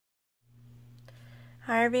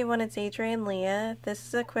Hi everyone, it's Adrienne Leah. This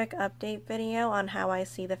is a quick update video on how I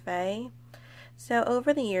see the Fae. So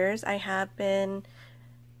over the years, I have been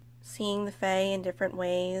seeing the Fae in different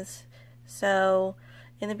ways. So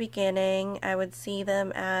in the beginning, I would see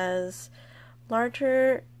them as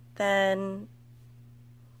larger than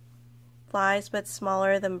flies but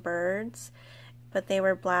smaller than birds, but they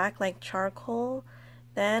were black like charcoal.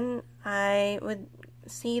 Then I would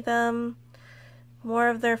see them more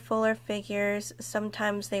of their fuller figures.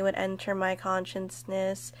 Sometimes they would enter my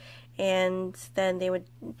consciousness and then they would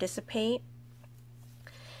dissipate.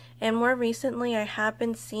 And more recently, I have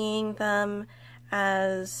been seeing them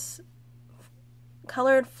as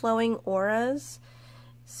colored flowing auras.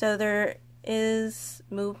 So there is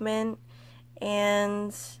movement,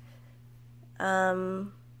 and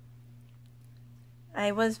I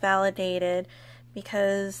was validated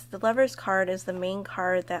because the Lover's card is the main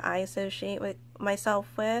card that I associate with myself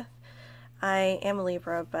with. I am a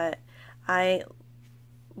Libra, but I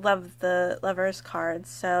love the Lover's card,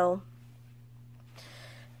 so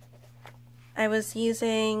I was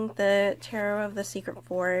using the Tarot of the Secret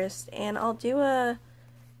Forest, and I'll do a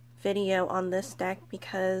video on this deck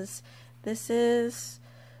because this is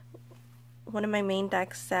one of my main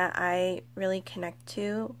decks that I really connect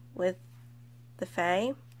to with the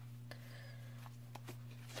Fae.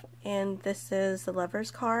 And this is the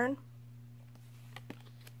Lover's card.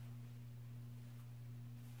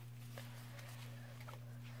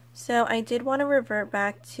 So I did want to revert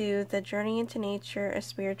back to the Journey into Nature, a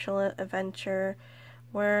Spiritual Adventure,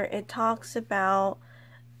 where it talks about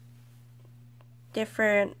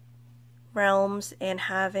different realms and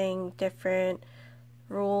having different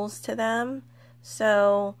rules to them.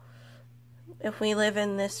 So if we live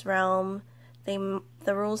in this realm, the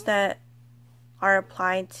rules that are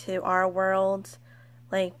applied to our world,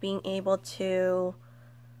 like being able to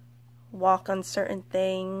walk on certain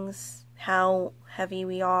things, how heavy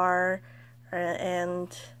we are,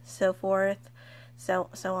 and so forth, so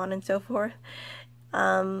on and so forth,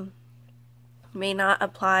 may not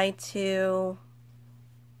apply to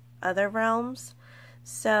other realms.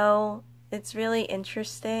 So it's really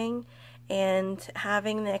interesting, and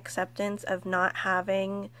having the acceptance of not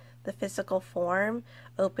having the physical form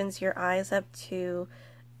opens your eyes up to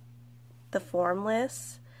the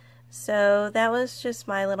formless. So that was just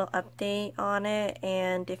my little update on it,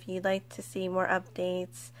 and if you'd like to see more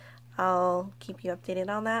updates, I'll keep you updated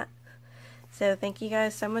on that. So thank you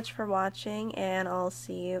guys so much for watching, and I'll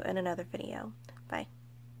see you in another video.